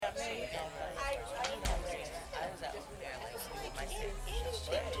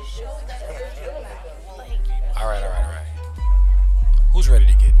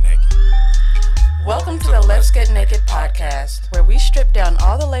strip down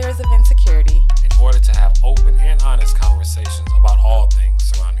all the layers of insecurity in order to have open and honest conversations about all things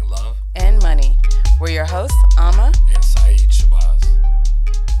surrounding love and money. We're your hosts, Ama and Saeed Shabazz.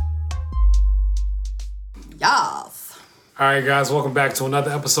 Yas. All right, guys, welcome back to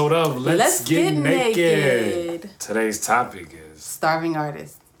another episode of Let's Get Naked. Today's topic is starving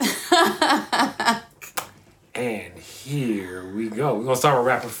artists. And here we go. We're going to start with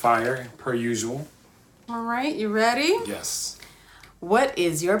rapid fire, per usual. All right, you ready? Yes. What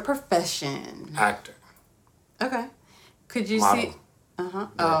is your profession? Actor. Okay. Could you Model. see... Uh-huh.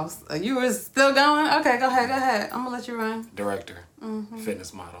 Oh, so you were still going? Okay, go ahead. I'm going to let you run. Director.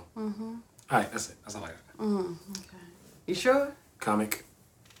 Fitness model. All right, that's it. That's all I got. Okay. You sure? Comic.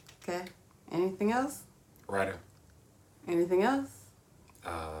 Okay. Anything else? Writer. Anything else?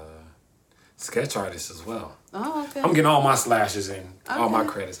 Sketch artist as well. Oh, okay. I'm getting all my slashes in, all my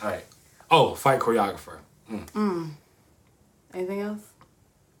credits. All right. Oh, fight choreographer. Anything else?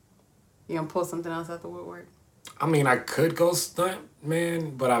 You gonna pull something else out the woodwork? I mean, I could go stunt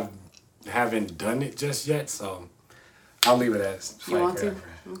man, but I haven't done it just yet, so I'll leave it as fight You want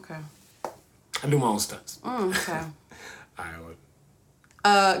choreographer. to? Okay. I do my own stunts. Okay. I would.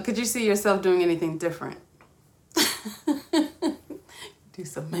 Could you see yourself doing anything different? Do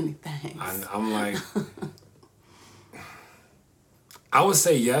so many things. I'm like, I would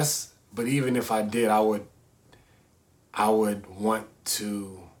say yes, but even if I did, I would want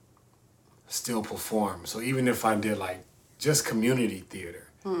to still perform. So even if I did like just community theater,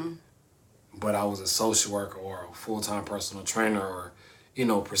 but I was a social worker or a full-time personal trainer or,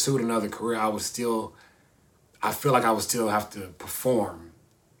 pursued another career, I feel like I would still have to perform.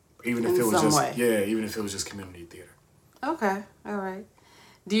 Even if it was just way. even if it was just community theater. Okay. All right.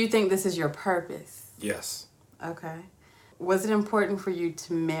 Do you think this is your purpose? Yes. Okay. Was it important for you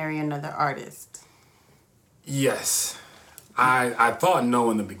to marry another artist? Yes. I thought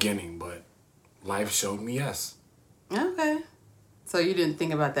no in the beginning, but life showed me yes. Okay. So you didn't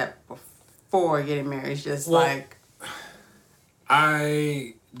think about that before getting married? It's just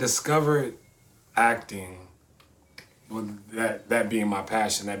I discovered acting, with that being my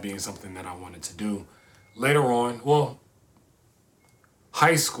passion, that being something that I wanted to do. Later on,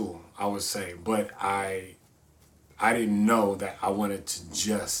 high school, I would say, but I didn't know that I wanted to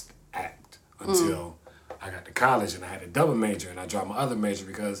just act until I got to college and I had a double major and I dropped my other major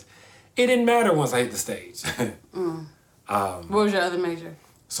because it didn't matter once I hit the stage. What was your other major?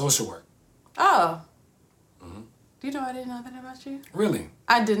 Social work. Oh. Do you know I didn't know that about you? Really?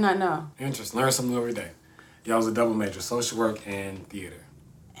 I did not know. Interesting. Learn something new every day. Yeah, I was a double major, social work and theater.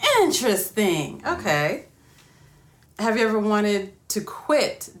 Interesting. Okay. Have you ever wanted to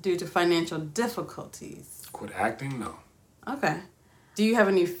quit due to financial difficulties? Quit acting? No. Okay. Do you have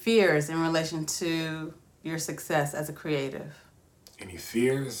any fears in relation to your success as a creative? Any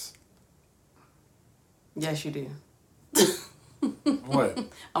fears? Yes, you do. What?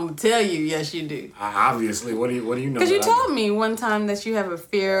 I'm gonna tell you, yes, you do. Obviously. What do you know? Because you told me one time that you have a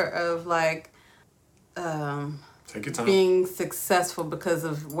fear of Take your time. being successful because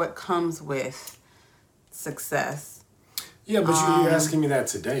of what comes with success. Yeah, but you're asking me that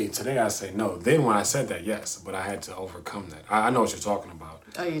today. Today I say no. Then when I said that, yes, but I had to overcome that. I know what you're talking about.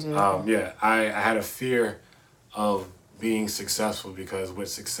 Oh, you did? Yeah, I had a fear of being successful because with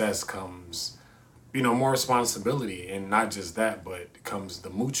success comes, more responsibility. And not just that, but comes the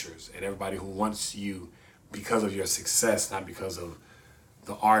moochers and everybody who wants you because of your success, not because of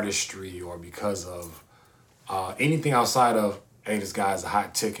the artistry or because of anything outside of, hey, this guy's a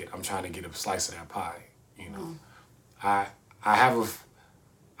hot ticket. I'm trying to get a slice of that pie, I have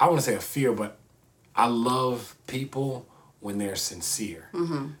I want to say a fear, but I love people when they're sincere.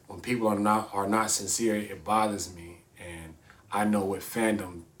 When people are not sincere, it bothers me. And I know with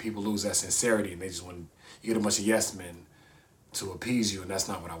fandom, people lose that sincerity and they just want, you get a bunch of yes men to appease you, and that's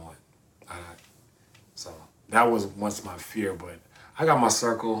not what I want. So that was once my fear, but I got my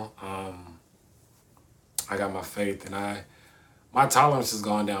circle. I got my faith, and my tolerance has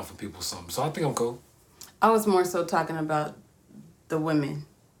gone down for people some. So I think I'm cool. I was more so talking about the women.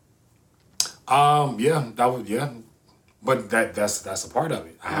 But that's a part of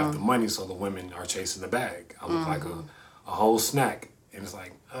it. I have the money, so the women are chasing the bag. I look like a whole snack, and it's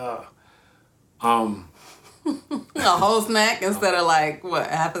like, A whole snack instead of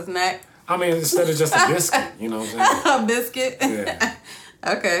half a snack? I mean, instead of just a biscuit, you know what I'm saying? A biscuit? Yeah.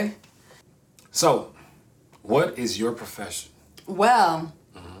 Okay. So, what is your profession? Well,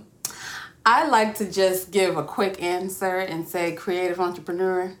 I like to just give a quick answer and say creative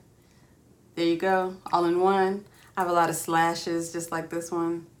entrepreneur. There you go, all in one. I have a lot of slashes, just like this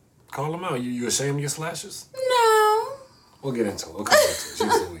one. Call them out. You ashamed of your slashes? No. We'll get into it. We'll come into it.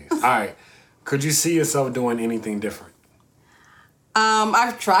 Jeez Louise. All right. Could you see yourself doing anything different?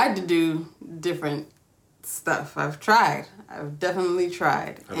 I've tried to do different stuff. I've definitely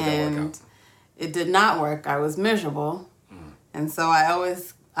tried. How did that work out? It did not work. I was miserable. And so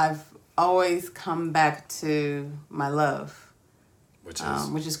I've always come back to my love. Which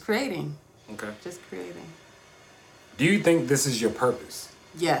is creating. Okay. Just creating. Do you think this is your purpose?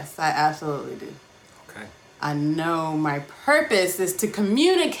 Yes, I absolutely do. Okay. I know my purpose is to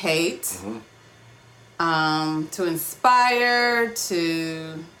communicate, to inspire,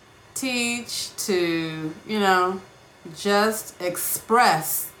 to teach, to, just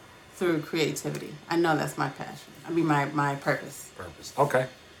express through creativity. I know that's my passion. I mean, my purpose. Purpose. Okay.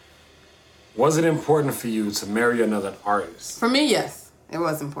 Was it important for you to marry another artist? For me, yes. It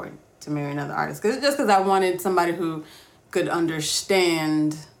was important to marry another artist. Just because I wanted somebody who could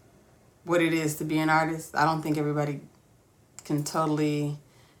understand what it is to be an artist. I don't think everybody can totally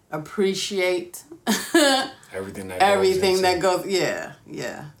appreciate everything that goes. Yeah.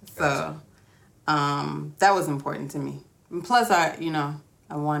 So that was important to me. And plus, I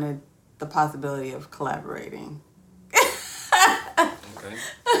wanted the possibility of collaborating. Okay.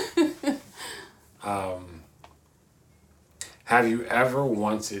 Have you ever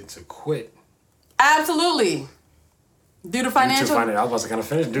wanted to quit? Absolutely. Due to financial... I was about to kind of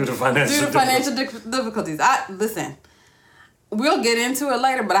finish. Due to financial difficulties. Listen, we'll get into it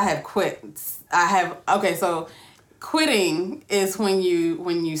later, but I have quit. So quitting is when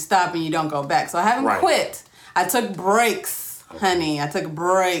you stop and you don't go back. So I haven't quit. I took breaks, honey. I took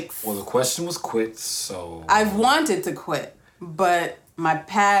breaks. Well, the question was quit, so... I've wanted to quit, but my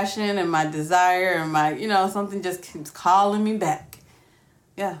passion and my desire and my, something just keeps calling me back.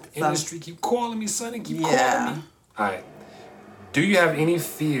 Yeah. The industry keep calling me, sonny. Keep calling me. All right. Do you have any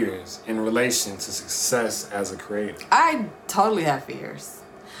fears in relation to success as a creator? I totally have fears.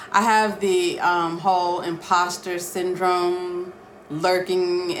 I have the whole imposter syndrome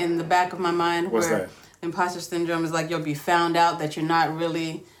lurking in the back of my mind. What's that? Imposter syndrome is like you'll be found out that you're not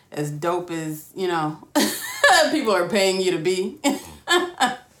really as dope as, people are paying you to be.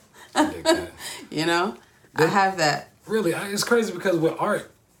 I have that. Really, it's crazy because with art,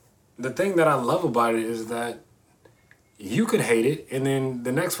 the thing that I love about it is that you could hate it, and then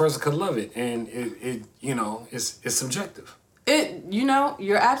the next person could love it, and it's subjective.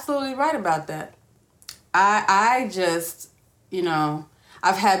 You're absolutely right about that. I just,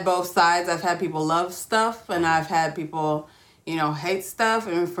 I've had both sides. I've had people love stuff, and I've had people, hate stuff.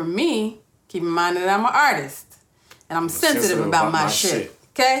 And for me, keep in mind that I'm an artist, and I'm sensitive about my shit.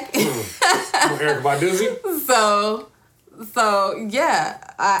 Okay? Erykah Badu. So yeah,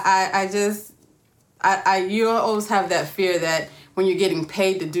 you always have that fear that when you're getting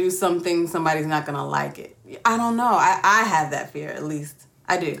paid to do something, somebody's not gonna like it. I don't know. I have that fear, at least.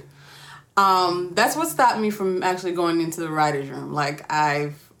 I do. That's what stopped me from actually going into the writer's room. Like,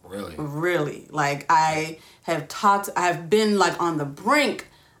 I have been like on the brink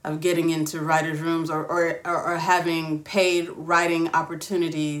of getting into writer's rooms or having paid writing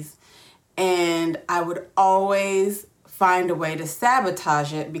opportunities. And I would always find a way to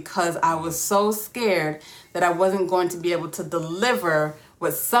sabotage it because I was so scared that I wasn't going to be able to deliver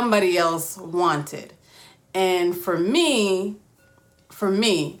what somebody else wanted. And for me,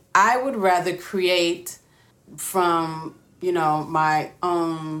 I would rather create from, my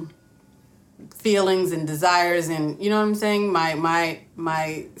own feelings and desires and, you know what I'm saying?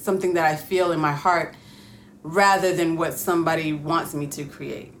 My something that I feel in my heart rather than what somebody wants me to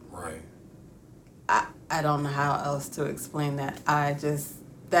create. Right. I don't know how else to explain that.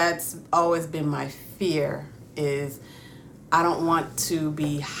 That's always been my fear is I don't want to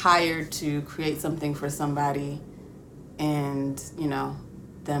be hired to create something for somebody and,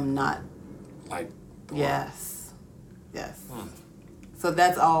 them not. Like. Yes. So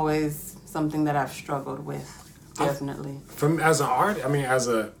that's always something that I've struggled with, definitely. As an art,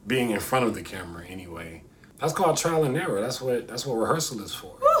 being in front of the camera anyway, that's called trial and error. That's what rehearsal is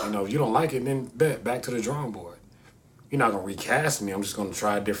for. Woo! If you don't like it, then back to the drawing board. You're not gonna recast me. I'm just gonna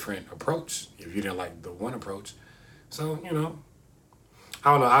try a different approach if you didn't like the one approach. So, I don't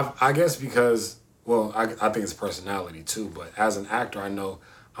know. I guess because, I think it's personality too, but as an actor, I know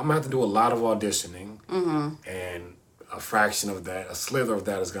I'm gonna have to do a lot of auditioning, and a fraction of that, a slither of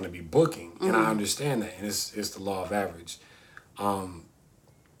that is gonna be booking, and I understand that, and it's the law of average.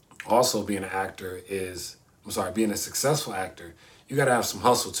 Also, being a successful actor, you gotta have some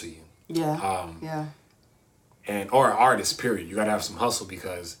hustle to you. Yeah. Or an artist, period. You gotta have some hustle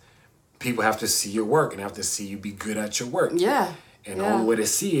because people have to see your work and have to see you be good at your work. Yeah. And the only way to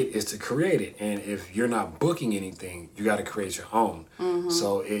see it is to create it. And if you're not booking anything, you got to create your own.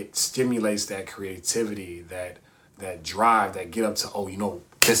 So it stimulates that creativity, that drive, that get up to, oh, you know,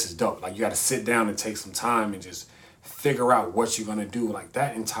 this is dope. Like, you got to sit down and take some time and just figure out what you're going to do. Like,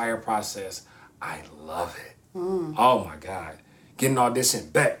 that entire process, I love it. Oh, my God. Get an audition,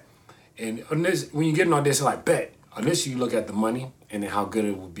 bet. And when you get an audition, like, bet. Initially, you look at the money and then how good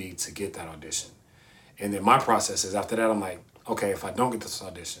it would be to get that audition. And then my process is, after that, I'm like, okay, if I don't get this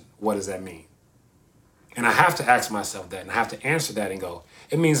audition, what does that mean? And I have to ask myself that, and I have to answer that and go,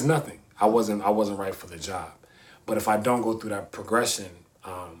 it means nothing. I wasn't right for the job. But if I don't go through that progression,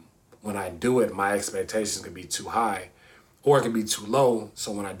 when I do it, my expectations could be too high, or it could be too low.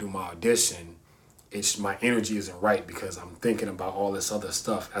 So when I do my audition, my energy isn't right because I'm thinking about all this other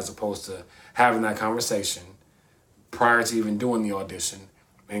stuff, as opposed to having that conversation prior to even doing the audition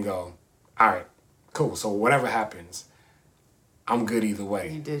and go, all right, cool. So whatever happens, I'm good either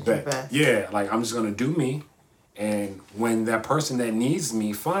way. You did your best. Yeah, like, I'm just going to do me. And when that person that needs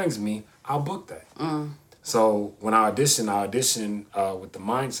me finds me, I'll book that. So when I audition with the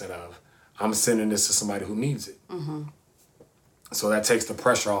mindset of, I'm sending this to somebody who needs it. So that takes the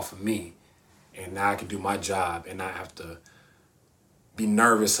pressure off of me. And now I can do my job and not have to be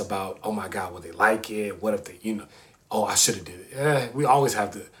nervous about, oh my God, will they like it? What if they, you know, oh, I should have did it. We always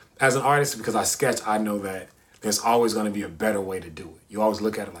have to, as an artist, because I sketch, I know that there's always going to be a better way to do it. You always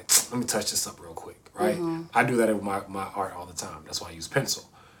look at it like, let me touch this up real quick, right? I do that with my art all the time. That's why I use pencil.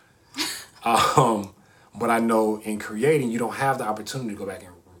 But I know in creating, you don't have the opportunity to go back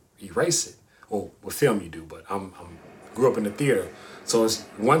and erase it. Well, with film you do, but I'm grew up in the theater. So it's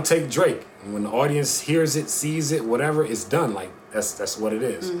one take Drake. And when the audience hears it, sees it, whatever, it's done. Like, that's what it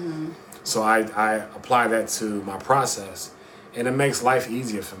is. So I apply that to my process, and it makes life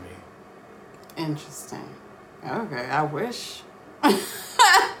easier for me. Interesting. Okay, I wish. You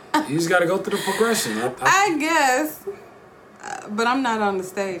just got to go through the progression. I guess. But I'm not on the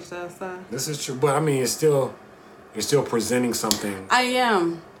stage, though, so. This is true. But, I mean, you're still presenting something. I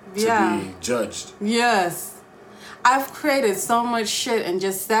am. To be judged. Yes. I've created so much shit and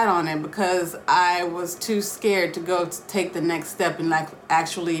just sat on it because I was too scared to go to take the next step and like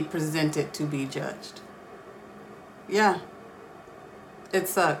actually present it to be judged. Yeah. It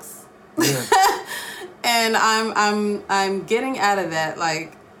sucks. Yeah. And I'm getting out of that,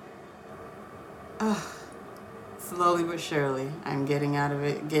 like, slowly but surely. I'm getting out of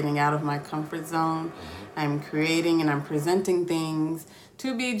it, getting out of my comfort zone. I'm creating and I'm presenting things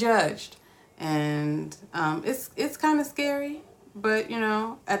to be judged. And it's kind of scary, but, you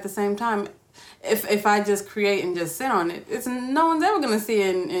know, at the same time, if I just create and just sit on it, no one's ever going to see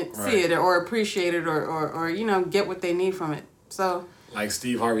it or appreciate it or you know, get what they need from it. So, like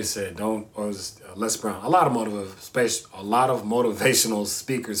Steve Harvey said, Les Brown. A lot of motivational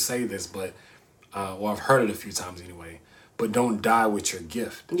speakers say this, but I've heard it a few times anyway. But don't die with your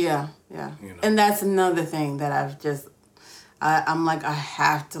gift. Yeah. You know? And that's another thing that I'm like, I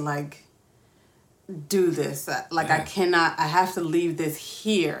have to like do this. Like, I have to leave this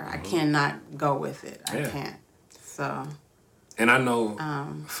here. I cannot go with it. I can't. So. And I know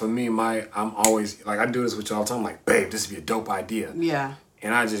for me, I'm always, like, I do this with you all the time. I'm like, babe, this would be a dope idea. Yeah.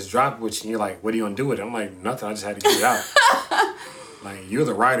 And I just drop it with you, and you're like, what are you going to do with it? I'm like, nothing. I just had to get it out. Like, you're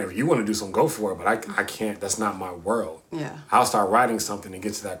the writer. If you want to do something, go for it. But I can't. That's not my world. Yeah. I'll start writing something and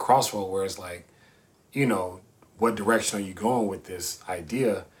get to that crossroad where it's like, you know, what direction are you going with this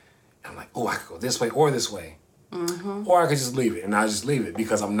idea? And I'm like, oh, I could go this way or this way. Or I could just leave it. And I just leave it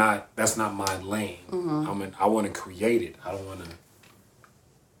because that's not my lane. I want to create it. I don't want to,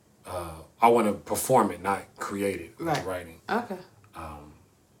 I want to perform it, not create it with writing. Okay.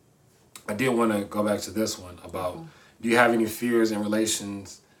 I did want to go back to this one about, do you have any fears in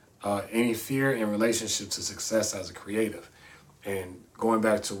relationship to success as a creative? And going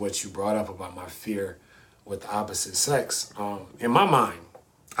back to what you brought up about my fear with the opposite sex, in my mind,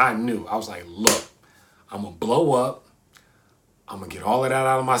 I was like, look, I'm going to blow up. I'm going to get all of that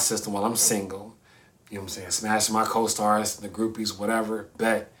out of my system while I'm single. You know what I'm saying? Smashing my co-stars, the groupies, whatever,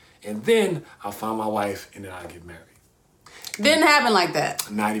 bet. And then I'll find my wife and then I'll get married. Didn't happen like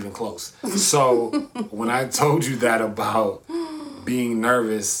that. Not even close. So when I told you that about being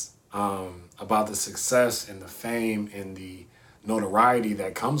nervous about the success and the fame and the notoriety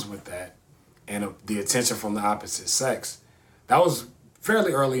that comes with that and the attention from the opposite sex, that was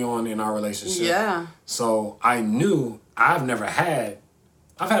fairly early on in our relationship. Yeah. So I knew I've had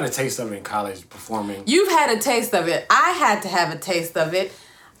a taste of it in college performing. You've had a taste of it. I had to have a taste of it.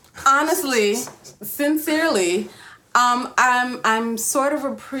 Honestly, sincerely, I'm sort of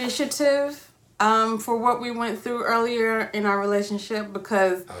appreciative for what we went through earlier in our relationship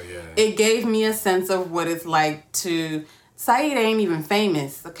because it gave me a sense of what it's like to... Saeed ain't even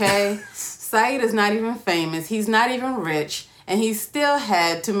famous, okay? Saeed is not even famous. He's not even rich. And he still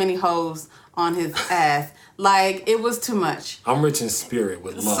had too many hoes on his ass. Like, it was too much. I'm rich in spirit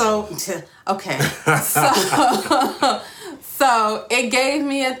with love. So, okay. So it gave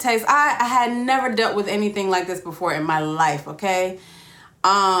me a taste. I had never dealt with anything like this before in my life, okay?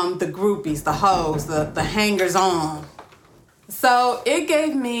 The groupies, the hoes, the hangers-on. So it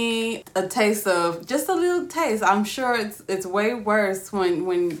gave me a taste of, just a little taste. I'm sure it's way worse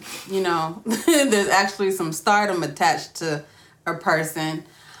when you know, there's actually some stardom attached to a person.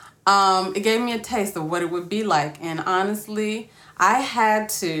 It gave me a taste of what it would be like. And honestly, I had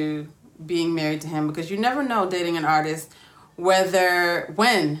to, being married to him, because you never know dating an artist,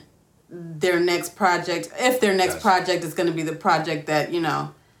 when their next project, if their next project is going to be the project that, you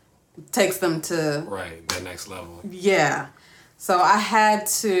know, takes them to... Right, the next level. Yeah. So I had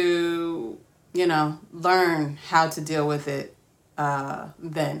to, you know, learn how to deal with it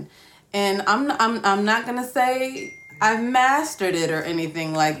then. And I'm not going to say I've mastered it or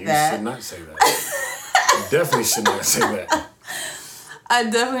anything like that. You should not say that. You definitely should not say that. I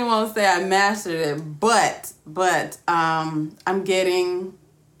definitely won't say I mastered it, but I'm getting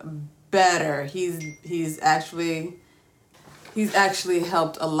better. He's actually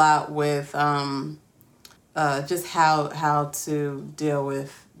helped a lot with just how to deal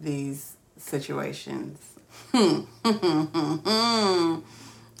with these situations.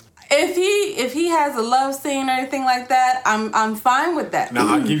 If he has a love scene or anything like that, I'm fine with that.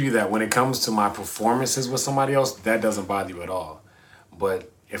 Now, I'll give you that. When it comes to my performances with somebody else, that doesn't bother you at all. But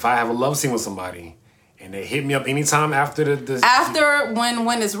if I have a love scene with somebody and they hit me up anytime after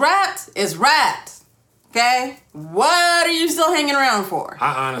when it's wrapped, it's wrapped. Okay? What are you still hanging around for?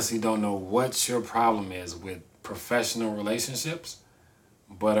 I honestly don't know what your problem is with professional relationships,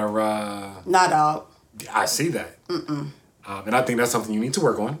 but not all. I see that. And I think that's something you need to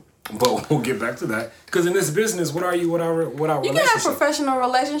work on. But we'll get back to that. Because in this business, what are you without relationship? You can have professional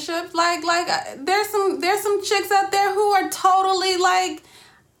relationships. Like there's some chicks out there who are totally like,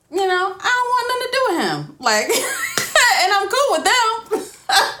 you know, I don't want nothing to do with him. Like, and I'm cool with them.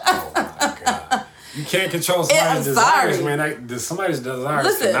 Oh my God. You can't control somebody's desires, man. Somebody's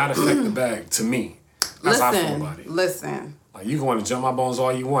desires cannot affect the bag, to me. That's how I feel about it. Listen. Like, you can want to jump my bones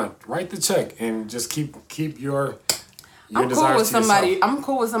all you want. Write the check and just keep your I'm cool with somebody. Yourself. I'm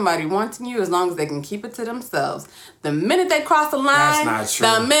cool with somebody wanting you as long as they can keep it to themselves. The minute they cross the line, that's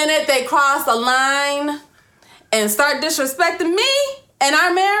not true. The minute they cross the line and start disrespecting me and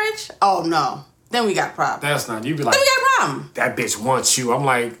our marriage, oh no, then we got problems. That's not. You be like, then we got a problem. That bitch wants you. I'm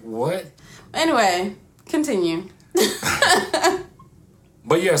like, what? Anyway, continue.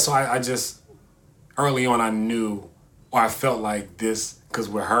 But yeah, so I just early on I knew, or I felt like this, because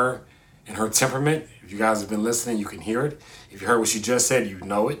with her and her temperament. If you guys have been listening, you can hear it. If you heard what she just said, you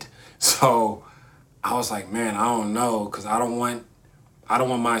know it. So I was like, man, I don't know, because I don't want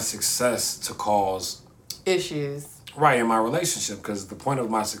my success to cause issues. Right, in my relationship, because the point of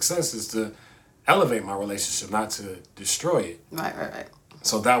my success is to elevate my relationship, not to destroy it. Right.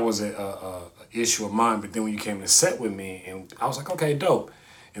 So that was a issue of mine. But then when you came to set with me, and I was like, okay, dope.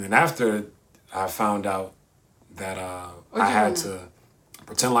 And then after I found out that I had to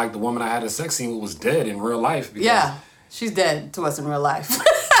pretend like the woman I had a sex scene with was dead in real life. Yeah, she's dead to us in real life.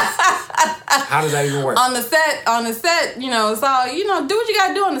 How does that even work? On the set, you know, it's all, you know, do what you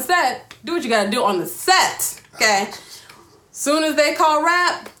gotta do on the set. Do what you gotta do on the set, okay? Soon as they call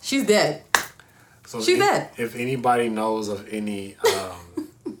rap, she's dead. So she's dead. If anybody knows of any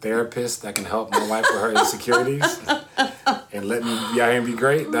therapist that can help my wife with her insecurities and let me be out here and be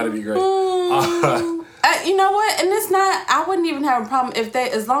great, that'd be great. You know what? And it's not, I wouldn't even have a problem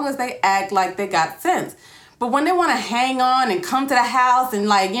as long as they act like they got sense. But when they want to hang on and come to the house and,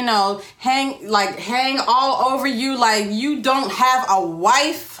 like, you know, hang all over you like you don't have a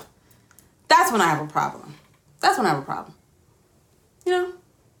wife, that's when I have a problem. You know,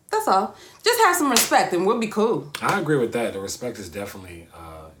 that's all. Just have some respect and we'll be cool. I agree with that. The respect is definitely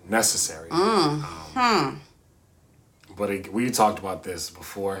necessary. But we talked about this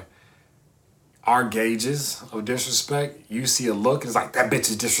before. Our gauges of disrespect, you see a look, it's like, that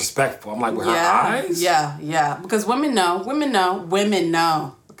bitch is disrespectful. I'm like, with her eyes? Yeah. Because women know,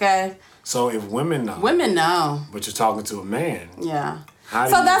 okay? So if women know. But you're talking to a man. Yeah.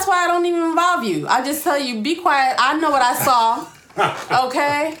 That's why I don't even involve you. I just tell you, be quiet. I know what I saw,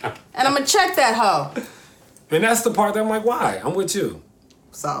 okay? And I'm going to check that hoe. And that's the part that I'm like, why? I'm with you.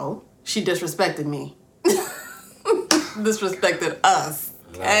 So, she disrespected me. Disrespected us,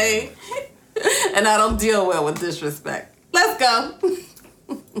 okay? And I don't deal well with disrespect. Let's go.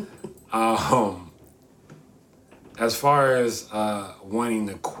 As far as wanting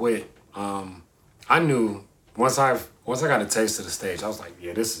to quit, I knew once I got a taste of the stage, I was like,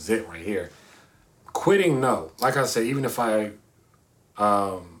 yeah, this is it right here. Quitting, no. Like I said, even if I,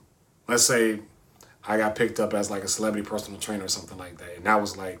 let's say I got picked up as like a celebrity personal trainer or something like that, and that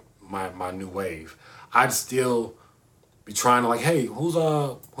was like my new wave, I'd still be trying to like, hey,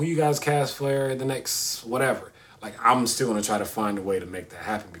 who you guys cast for the next whatever. Like, I'm still gonna try to find a way to make that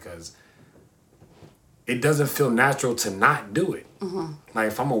happen because it doesn't feel natural to not do it. Mm-hmm. Like,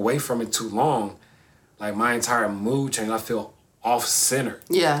 if I'm away from it too long, like my entire mood changes. I feel off-centered.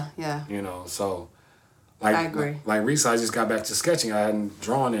 Yeah. You know, so like I agree. Like recently, I just got back to sketching. I hadn't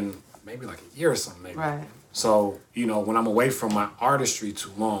drawn in maybe like a year or something, maybe. Right. So, you know, when I'm away from my artistry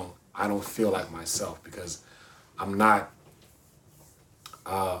too long, I don't feel like myself because I'm not.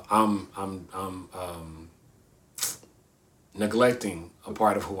 I'm neglecting a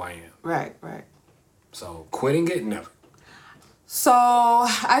part of who I am. Right. So quitting it, never. So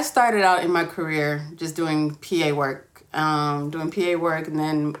I started out in my career just doing PA work, and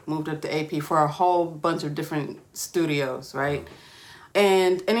then moved up to AP for a whole bunch of different studios, right? Mm-hmm.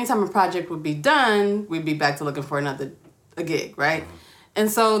 And anytime a project would be done, we'd be back to looking for a gig, right? Mm-hmm. And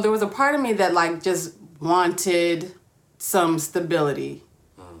so there was a part of me that like just wanted some stability.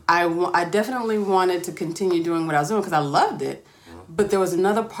 Mm-hmm. I definitely wanted to continue doing what I was doing because I loved it. Mm-hmm. But there was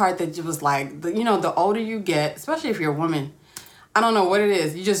another part that was like, the older you get, especially if you're a woman, I don't know what it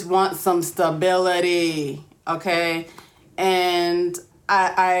is. You just want some stability, okay? And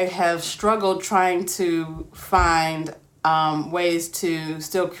I have struggled trying to find ways to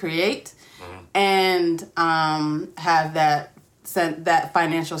still create and have that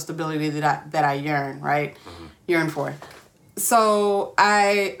financial stability that I yearn, right? Mm-hmm. Yearn for. So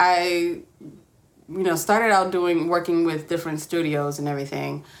I started out working with different studios and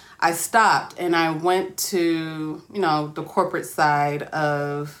everything. I stopped and I went to, the corporate side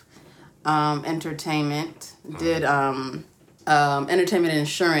of entertainment. Mm-hmm. Did entertainment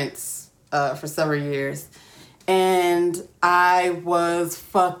insurance for several years. And I was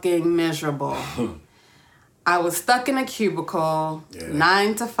fucking miserable. I was stuck in a cubicle,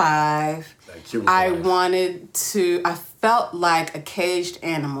 9 to 5. I felt like a caged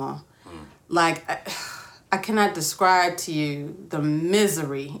animal. Like, I cannot describe to you the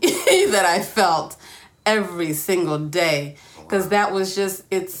misery that I felt every single day. Because that was just,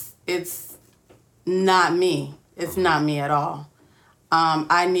 it's not me. It's not me at all.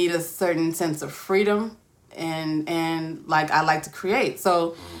 I need a certain sense of freedom and like, I like to create.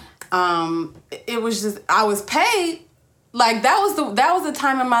 So, it was just, I was paid. Like, that was the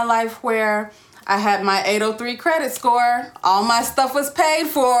time in my life where I had my 803 credit score. All my stuff was paid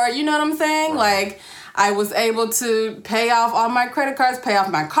for. You know what I'm saying? Right. Like, I was able to pay off all my credit cards, pay off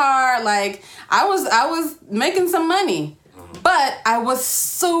my car. Like, I was making some money. But I was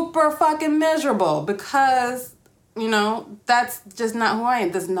super fucking miserable because, that's just not who I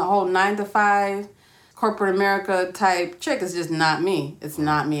am. This whole 9 to 5 corporate America type chick is just not me. It's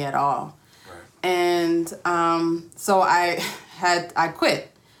not me at all. Right. And so I quit.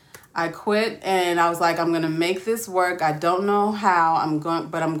 I quit and I was like, I'm going to make this work. I don't know how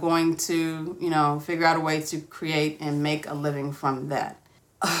but I'm going to, figure out a way to create and make a living from that.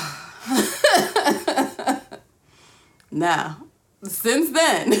 Now, since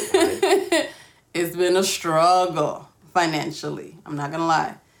then, it's been a struggle financially. I'm not going to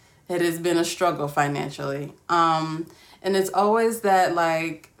lie. It has been a struggle financially. And it's always that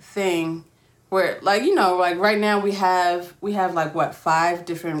like thing where like, like right now we have like 5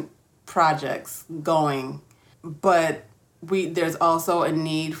 different projects going, but there's also a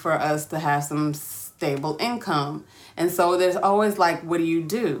need for us to have some stable income. And so there's always like, what do you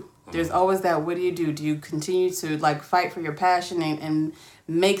do? There's always that, what do you do? Do you continue to like fight for your passion and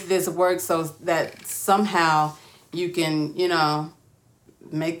make this work so that somehow you can,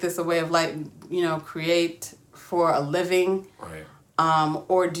 make this a way of like, create for a living? Right.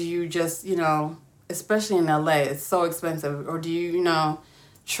 Or do you just, especially in LA, it's so expensive. Or do you,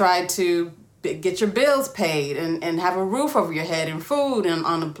 try to get your bills paid and have a roof over your head and food and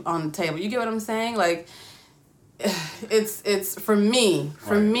on the table? You get what I'm saying? Like, it's for me,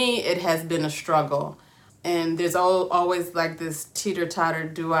 it has been a struggle. And there's always like this teeter-totter.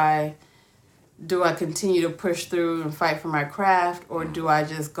 Do I continue to push through and fight for my craft, or do I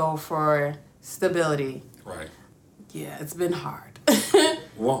just go for stability? Right. Yeah, it's been hard.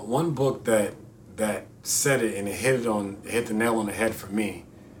 One book that said it and it hit the nail on the head for me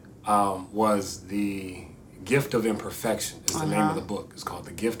was The Gift of Imperfection. Is the name of the book. It's called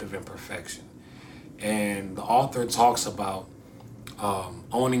The Gift of Imperfection. and the author talks about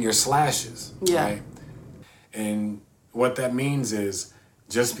owning your slashes. Yeah. Right? And what that means is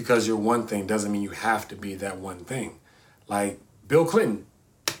just because you're one thing doesn't mean you have to be that one thing. Like Bill Clinton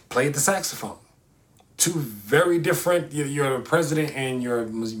played the saxophone. Two very different, you're a president and you're a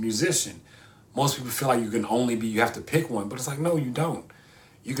musician. Most people feel like you have to pick one, but it's like, no, you don't.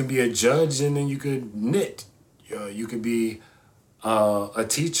 You can be a judge and then you could knit. You could be a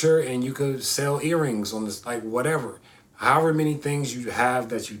teacher and you could sell earrings on this, like whatever. However many things you have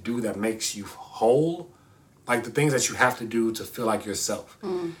that you do that makes you whole, like the things that you have to do to feel like yourself.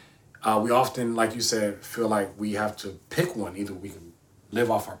 We often, like you said, feel like we have to pick one. Either we can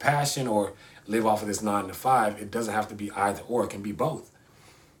live off our passion or live off of this 9 to 5. It doesn't have to be either or. It can be both.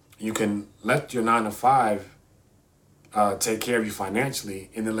 You can let your 9 to 5 take care of you financially,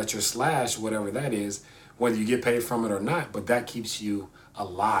 and then let your slash, whatever that is, whether you get paid from it or not, but that keeps you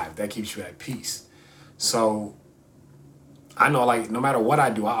alive. That keeps you at peace. So I know, like, no matter what I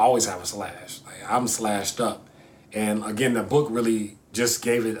do, I always have a slash. Like, I'm slashed up. And again, the book really just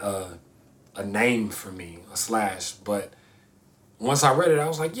gave it a name for me, a slash. But once I read it, I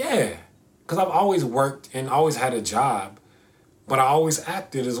was like, yeah. Because I've always worked and always had a job, but I always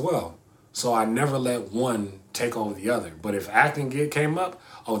acted as well. So I never let one take over the other. But if acting came up,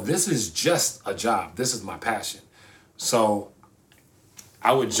 oh, this is just a job. This is my passion. So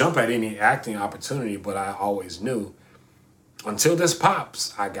I would jump at any acting opportunity, but I always knew until this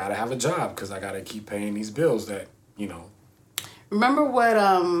pops, I got to have a job because I got to keep paying these bills that, Remember what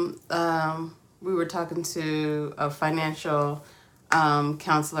we were talking to a financial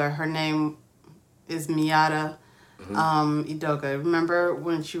counselor. Her name is Miyata Idoka. Remember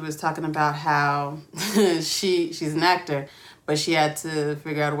when she was talking about how she's an actor, but she had to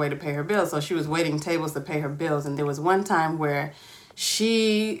figure out a way to pay her bills. So she was waiting tables to pay her bills. And there was one time where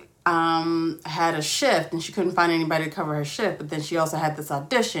she had a shift and she couldn't find anybody to cover her shift. But then she also had this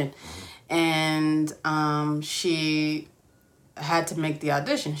audition, and she had to make the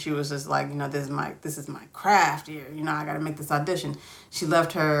audition. She was just like, this is my craft here. I got to make this audition. She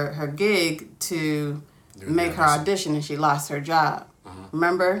left her gig to make her audition, and she lost her job.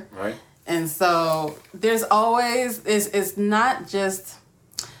 Remember? Right. And so there's always, it's not just,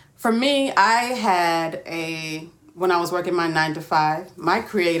 for me, when I was working my 9 to 5, my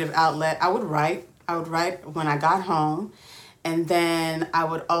creative outlet, I would write when I got home. And then there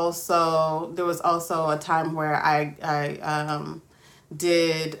was also a time where I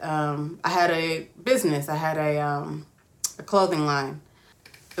had a business. I had a clothing line.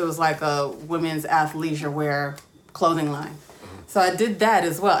 It was like a women's athleisure wear clothing line. So I did that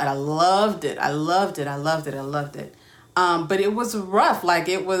as well, and I loved it. But it was rough. Like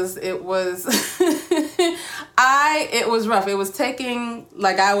it was rough. It was taking,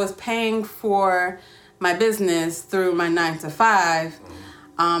 like, I was paying for my business through my 9 to 5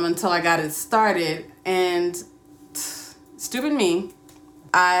 until I got it started. And stupid me,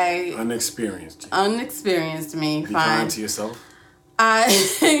 Unexperienced me. Be kind to yourself.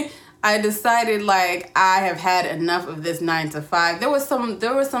 I decided, like, I have had enough of this 9 to 5. There was some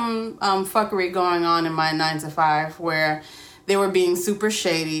fuckery going on in my 9 to 5 where they were being super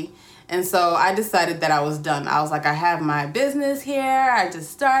shady. And so I decided that I was done. I was like, I have my business here. I just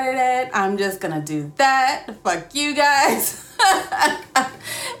started it. I'm just going to do that. Fuck you guys.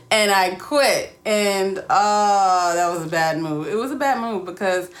 And I quit. And, that was a bad move. It was a bad move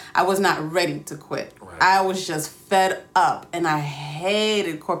because I was not ready to quit. Right. I was just fed up. And I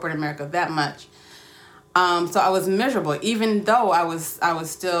hated corporate America that much. So I was miserable, even though I was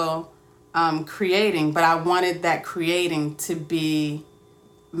still creating. But I wanted that creating to be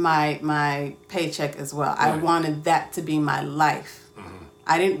my paycheck as well. Right. I wanted that to be my life.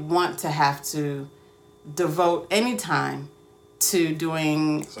 I didn't want to have to devote any time to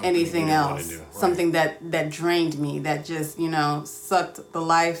doing anything else. Right. Something that drained me, that just, sucked the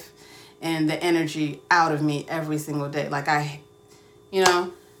life and the energy out of me every single day. Like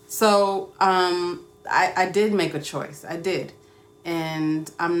so I did make a choice. I did.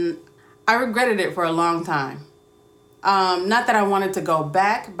 And I regretted it for a long time. Not that I wanted to go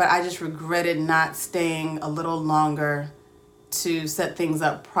back, but I just regretted not staying a little longer to set things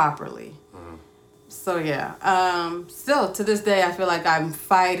up properly. So yeah, still to this day, I feel like I'm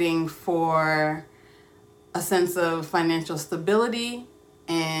fighting for a sense of financial stability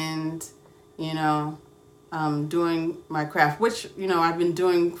and, doing my craft, which, I've been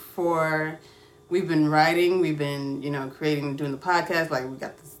doing we've been writing, we've been, creating, doing the podcast, like we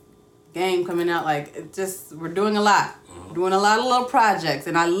got this game coming out, like we're doing a lot. Doing a lot of little projects,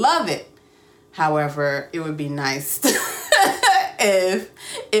 and I love it. However, it would be nice if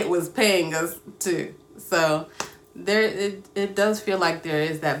it was paying us to. So it does feel like there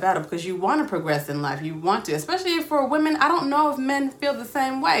is that battle because you want to progress in life. You want to, especially for women. I don't know if men feel the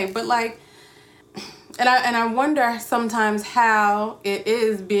same way, but like, and I wonder sometimes how it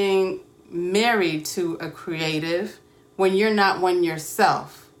is being married to a creative when you're not one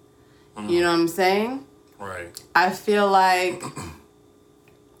yourself. You know what I'm saying? Right. I feel like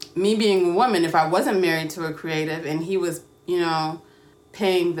me being a woman, if I wasn't married to a creative and he was,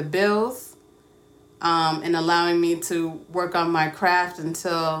 paying the bills, and allowing me to work on my craft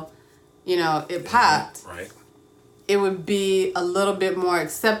until, it popped. Right. It would be a little bit more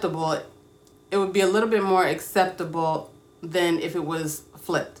acceptable. It would be a little bit more acceptable than if it was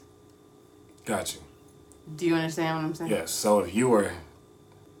flipped. Got you. Do you understand what I'm saying? Yes. So if you were,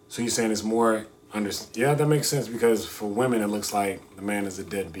 so you're saying it's more yeah, that makes sense because for women it looks like the man is a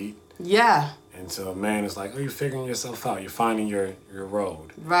deadbeat. Yeah. And so a man is like, oh, you're figuring yourself out. You're finding your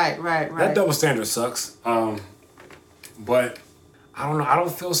road. Right. That double standard sucks. But I don't know. I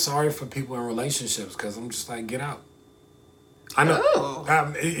don't feel sorry for people in relationships because I'm just like, get out. I know.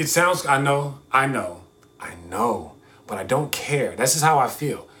 It sounds. I know. But I don't care. That's just how I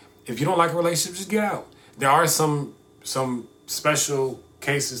feel. If you don't like a relationship, just get out. There are some special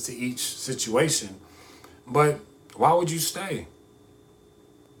cases to each situation, but why would you stay?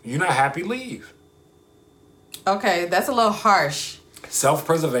 You're not happy, leave. Okay, that's a little harsh.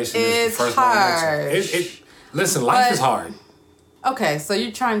 Self-preservation is the first one I mentioned. Listen, life is hard. Okay, so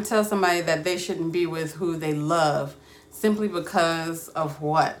you're trying to tell somebody that they shouldn't be with who they love simply because of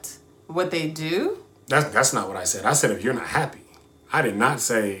what? What they do? That's not what I said. I said if you're not happy. I did not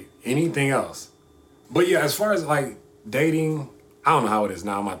say anything else. But yeah, as far as like dating, I don't know how it is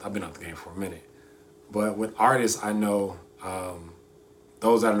now. I've been out the game for a minute. But with artists, I know,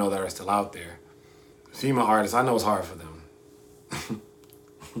 those that I know that are still out there, female artists, I know it's hard for them.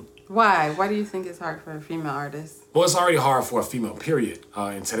 Why? Why do you think it's hard for a female artist? Well, it's already hard for a female, period,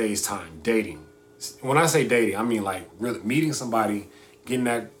 in today's time, dating. When I say dating, I mean like really meeting somebody, getting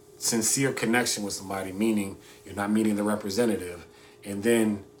that sincere connection with somebody, meaning you're not meeting the representative, and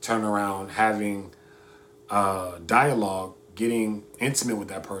then turn around having dialogue, getting intimate with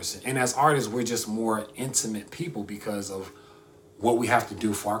that person. And as artists, we're just more intimate people because of what we have to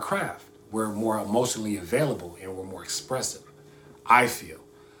do for our craft. We're more emotionally available and we're more expressive, I feel.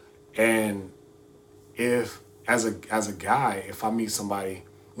 And if, as a guy, if I meet somebody,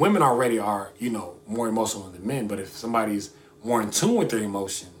 women already are, more emotional than men, but if somebody's more in tune with their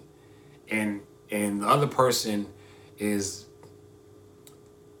emotion and the other person is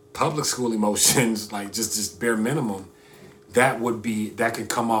public school emotions, like just bare minimum, that can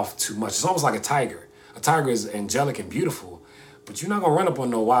come off too much. It's almost like a tiger. A tiger is angelic and beautiful, but you're not gonna run up on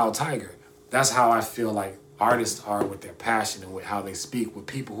no wild tiger. That's how I feel like artists are with their passion and with how they speak with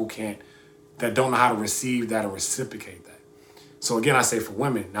people that don't know how to receive that or reciprocate that. So again, I say for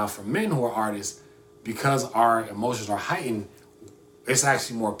women. Now for men who are artists, because our emotions are heightened, it's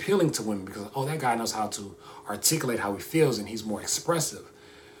actually more appealing to women because, that guy knows how to articulate how he feels and he's more expressive.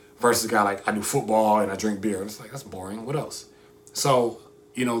 Versus a guy like, I do football and I drink beer. And it's like, that's boring. What else? So,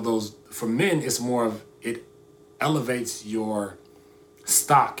 those, for men, it's more of, it elevates your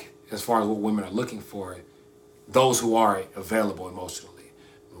stock as far as what women are looking for, those who are available emotionally.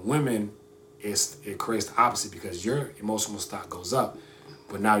 Women, it creates the opposite because your emotional stock goes up,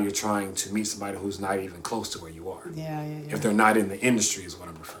 but now you're trying to meet somebody who's not even close to where you are. Yeah. If they're not in the industry is what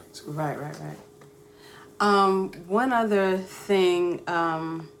I'm referring to. Right. One other thing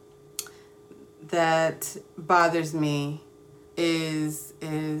that bothers me is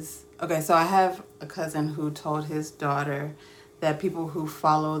okay, so I have a cousin who told his daughter that people who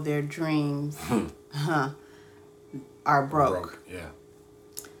follow their dreams are broke. Yeah.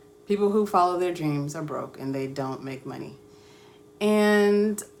 People who follow their dreams are broke and they don't make money.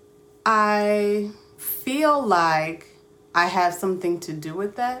 And I feel like I have something to do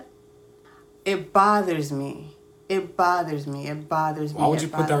with that. It bothers me. Why would you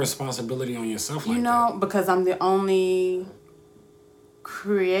put that responsibility on yourself like that? Because I'm the only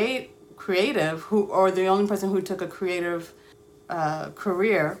creative the only person who took a creative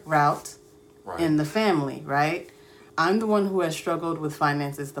career route in the family, right? I'm the one who has struggled with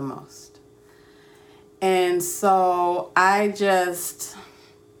finances the most. And so I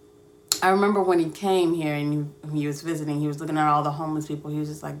remember when he came here and he was visiting, he was looking at all the homeless people. He was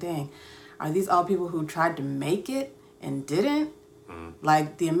just like, dang, are these all people who tried to make it and didn't? Mm-hmm.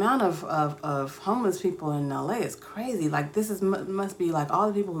 Like, the amount of homeless people in LA is crazy. Like, this must be like all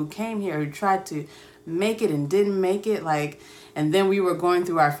the people who came here who tried to make it and didn't make it. Like, and then we were going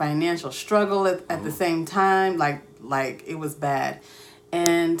through our financial struggle at the same time. Like Like, it was bad.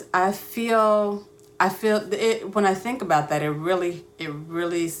 And I feel it when I think about that. It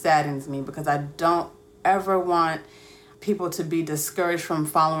really saddens me, because I don't ever want people to be discouraged from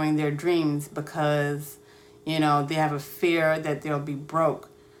following their dreams because, they have a fear that they'll be broke.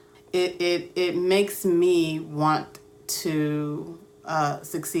 It makes me want to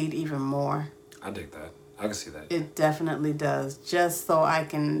succeed even more. I dig that. I can see that. It definitely does. Just so I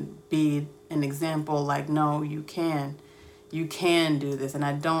can be an example, like, no, you can do this. And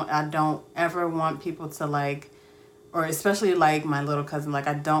I don't ever want people to, like, or especially like my little cousin, like,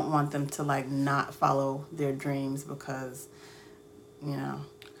 I don't want them to, like, not follow their dreams because,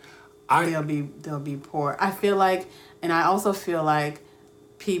 they'll be poor. I feel like, and I also feel like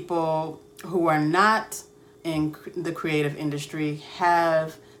people who are not in the creative industry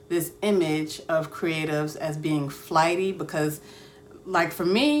have this image of creatives as being flighty, because, like, for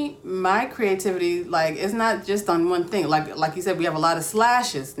me, my creativity, like, it's not just on one thing. Like you said, we have a lot of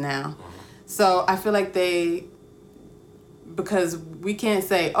slashes now. So I feel like because we can't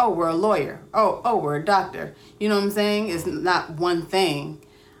say, oh, we're a lawyer. Oh, we're a doctor. You know what I'm saying? It's not one thing.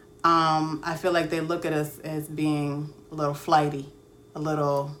 I feel like they look at us as being a little flighty, a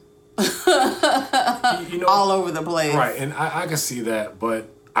little all over the place. Right, and I can see that, but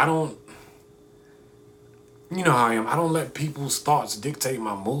I don't, you know how I am. I don't let people's thoughts dictate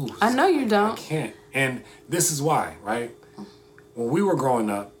my moves. I know you don't. I can't. And this is why, right? When we were growing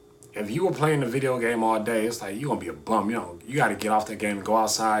up, if you were playing the video game all day, it's like, you're going to be a bum. You got to get off that game and go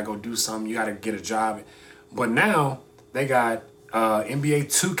outside, go do something. You got to get a job. But now they got NBA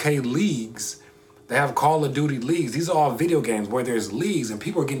 2K leagues. They have Call of Duty leagues. These are all video games where there's leagues and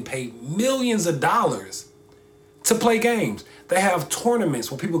people are getting paid millions of dollars to play games. They have tournaments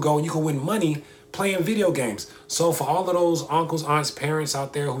where people go and you can win money playing video games. So for all of those uncles, aunts, parents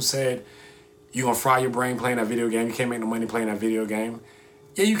out there who said, you're going to fry your brain playing that video game, you can't make no money playing that video game.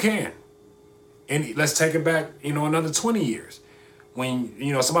 Yeah, you can. And let's take it back, another 20 years. When,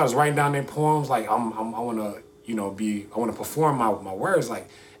 somebody's writing down their poems, like, I want to perform my words, like,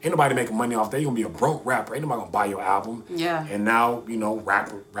 ain't nobody making money off that. You're going to be a broke rapper. Ain't nobody going to buy your album. Yeah. And now,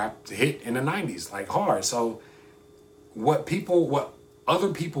 rap hit in the 90s, like, hard. So what other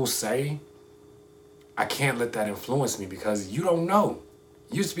people say, I can't let that influence me, because you don't know.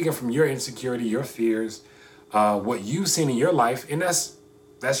 You're speaking from your insecurity, your fears, what you've seen in your life, and that's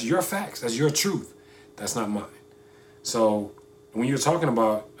your facts. That's your truth. That's not mine. So when you're talking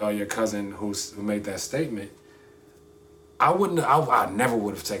about your cousin who made that statement, I never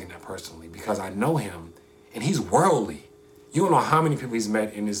would have taken that personally, because I know him and he's worldly. You don't know how many people he's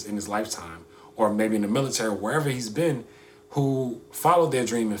met in his lifetime, or maybe in the military, or wherever he's been, who followed their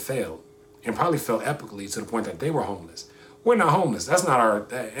dream and failed, and probably failed epically to the point that they were homeless. We're not homeless. That's not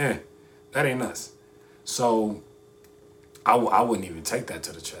that ain't us. So I wouldn't even take that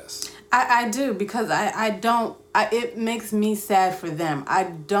to the chest. I do, because it makes me sad for them. I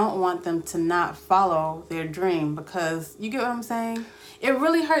don't want them to not follow their dream, because, you get what I'm saying? It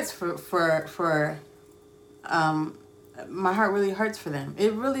really hurts my heart really hurts for them.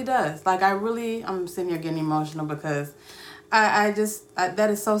 It really does. Like, I'm sitting here getting emotional, because that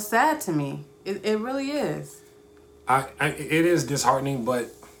is so sad to me. It really is. It is disheartening, but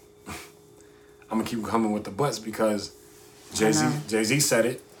I'm going to keep coming with the buts, because Jay-Z said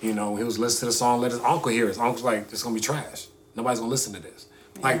it. He was listening to the song, let his uncle hear it. His uncle's like, this is going to be trash. Nobody's going to listen to this.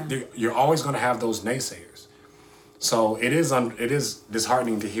 Yeah. Like, you're always going to have those naysayers. So it is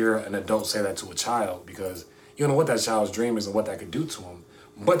disheartening to hear an adult say that to a child, because you don't know what that child's dream is and what that could do to him.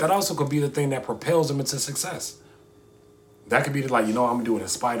 But that also could be the thing that propels them into success. That could be like, I'm going to do it in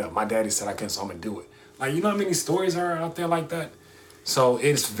spite of. My daddy said I can't, so I'm going to do it. Like, you know how many stories are out there like that? So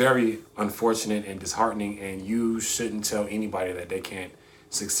it's very unfortunate and disheartening, and you shouldn't tell anybody that they can't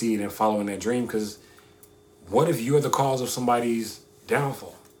succeed in following their dream, because what if you're the cause of somebody's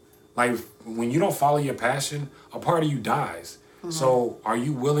downfall? Like, when you don't follow your passion, a part of you dies. Mm-hmm. So are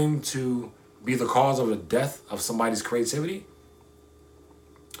you willing to be the cause of the death of somebody's creativity?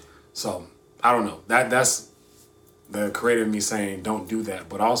 So I don't know. That's the creative me saying don't do that.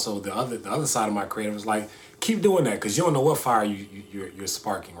 But also the other side of my creative is like, keep doing that, because you don't know what fire you're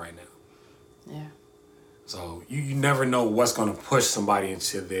sparking right now. Yeah. So you never know what's going to push somebody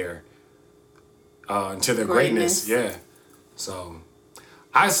into their greatness. Yeah. So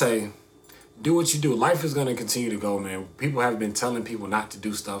I say, do what you do. Life is going to continue to go, man. People have been telling people not to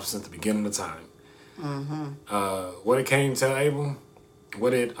do stuff since the beginning of time. Mm-hmm. What did Cain tell Abel? What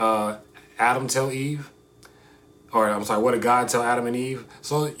did Adam tell Eve? Or, I'm sorry, what did God tell Adam and Eve?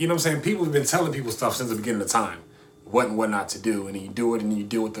 So, you know what I'm saying? People have been telling people stuff since the beginning of time. What and what not to do. And then you do it and you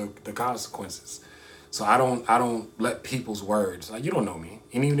deal with the consequences. So I don't let people's words, like, you don't know me.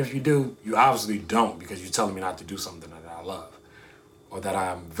 And even if you do, you obviously don't, because you're telling me not to do something that I love or that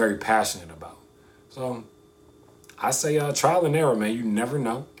I'm very passionate about. So I say trial and error, man. You never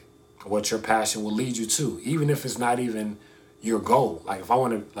know what your passion will lead you to, even if it's not even your goal. Like, if I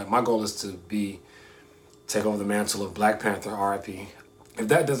want to, like, my goal is to take over the mantle of Black Panther, R.I.P. If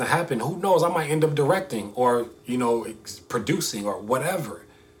that doesn't happen, who knows? I might end up directing or, producing or whatever.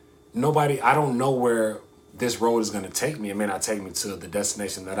 I don't know where this road is going to take me. It may not take me to the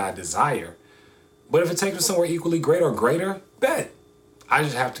destination that I desire. But if it takes me somewhere equally great or greater, bet. I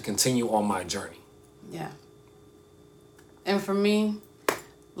just have to continue on my journey. Yeah. And for me,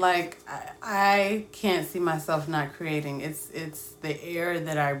 like, I can't see myself not creating. It's the air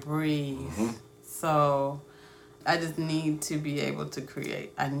that I breathe. Mm-hmm. So I just need to be able to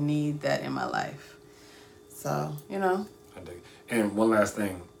create. I need that in my life. So, I dig. And one last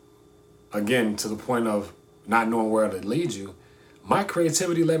thing. Again, to the point of not knowing where to lead you, my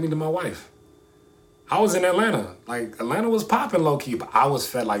creativity led me to my wife. I was in Atlanta. Like, Atlanta was popping low-key, but I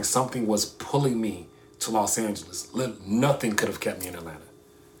felt like something was pulling me to Los Angeles. Nothing could have kept me in Atlanta.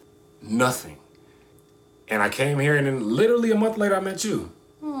 Nothing. And I came here, and then literally a month later, I met you.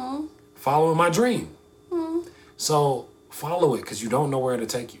 Mm-hmm. Following my dream. Mm-hmm. So follow it, because you don't know where to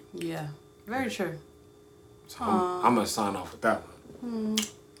take you. Yeah, very true. So I'm going to sign off with that one.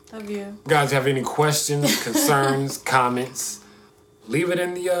 Mm. Love you. Guys, have any questions, concerns, comments? Leave it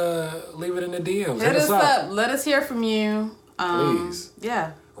in the DMs. Hit us up. Let us hear from you. Please.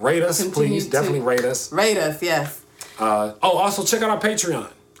 Yeah. Rate us, please. Definitely rate us. Rate us, yes. Also check out our Patreon.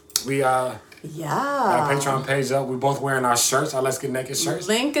 We got a Yeah. Patreon page up. We're both wearing our shirts, our Let's Get Naked shirts.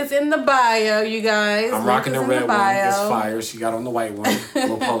 Link is in the bio, you guys. I'm rocking the red one. It's fire. She got on the white one.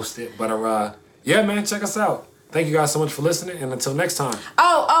 We'll post it. But yeah, man, check us out. Thank you guys so much for listening, and until next time.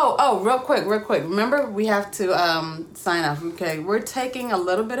 Oh, real quick. Remember, we have to sign off, okay? We're taking a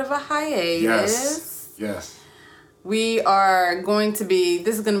little bit of a hiatus. Yes. We are going to be,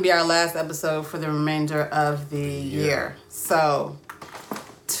 this is going to be our last episode for the remainder of the year. So,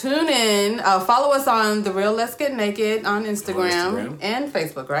 tune in. Follow us on The Real Let's Get Naked on Instagram and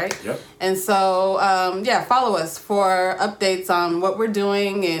Facebook, right? Yep. And so, follow us for updates on what we're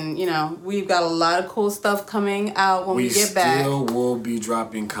doing. And, we've got a lot of cool stuff coming out when we get back. We still will be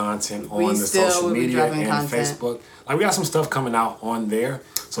dropping content on the social media and Facebook. Like, we got some stuff coming out on there.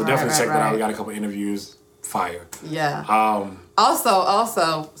 So definitely check that out. We got a couple interviews. Fire. Yeah.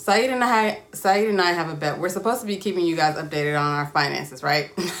 Also, Saeed and I have a bet. We're supposed to be keeping you guys updated on our finances,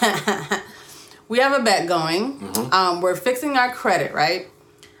 right? We have a bet going. Mm-hmm. We're fixing our credit, right?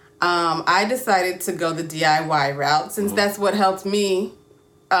 I decided to go the DIY route since that's what helped me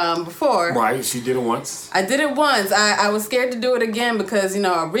before. Right, she did it once. I did it once. I was scared to do it again because, a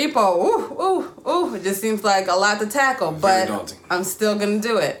repo, it just seems like a lot to tackle. Very daunting. I'm still going to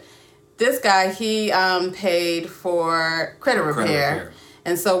do it. This guy, he paid for credit repair.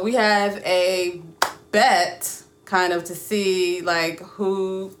 And so we have a bet kind of to see, like,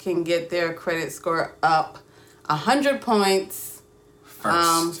 who can get their credit score up 100 points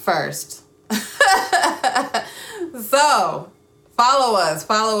first. So, follow us.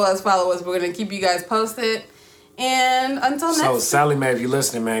 We're going to keep you guys posted. And until next time. So, Sally Mae, if you're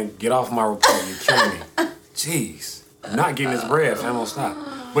listening, man, get off my report. You're killing me. Jeez. I'm not getting this bread, fam. Don't stop.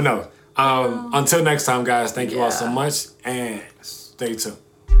 But no. Until next time, guys, thank you all so much, and stay tuned.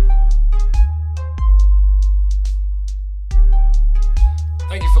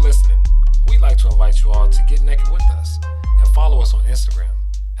 Thank you for listening. We'd like to invite you all to get naked with us and follow us on Instagram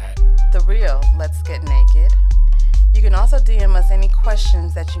at The Real Let's Get Naked. You can also DM us any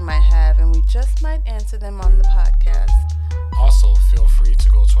questions that you might have, and we just might answer them on the podcast. Also, feel free to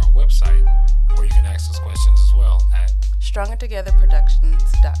go to our website where you can ask us questions as well at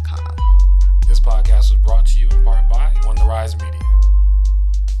StrongerTogetherProductions.com. This podcast was brought to you in part by On the Rise Media.